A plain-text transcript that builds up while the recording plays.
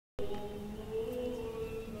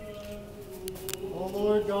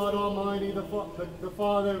Lord God Almighty, the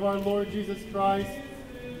Father of our Lord Jesus Christ,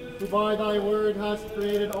 who by thy word hast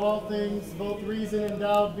created all things, both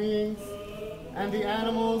reason-endowed beings, and the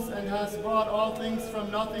animals, and hast brought all things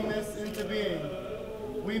from nothingness into being.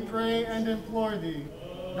 We pray and implore thee,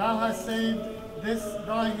 thou hast saved this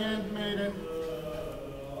thy handmaiden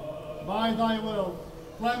by thy will.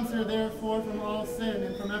 Cleanse her therefore from all sin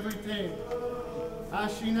and from every taint,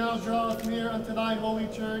 as she now draweth near unto thy holy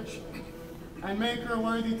church, and make her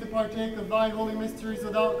worthy to partake of thy holy mysteries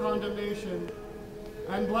without condemnation.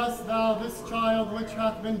 And bless thou this child which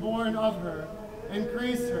hath been born of her.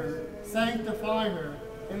 Increase her, sanctify her,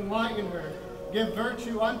 enlighten her, give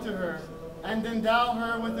virtue unto her, and endow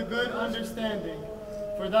her with a good understanding.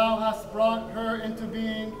 For thou hast brought her into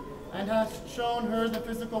being, and hast shown her the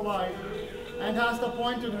physical light, and hast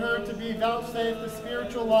appointed her to be vouchsafed the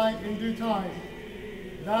spiritual light in due time,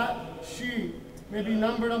 that she may be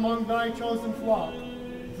numbered among thy chosen flock,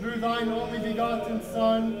 through thine only begotten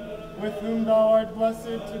Son, with whom thou art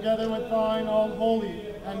blessed, together with thine all holy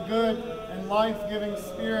and good and life-giving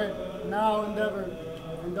Spirit, now and ever,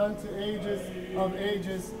 and unto ages of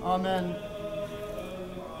ages. Amen.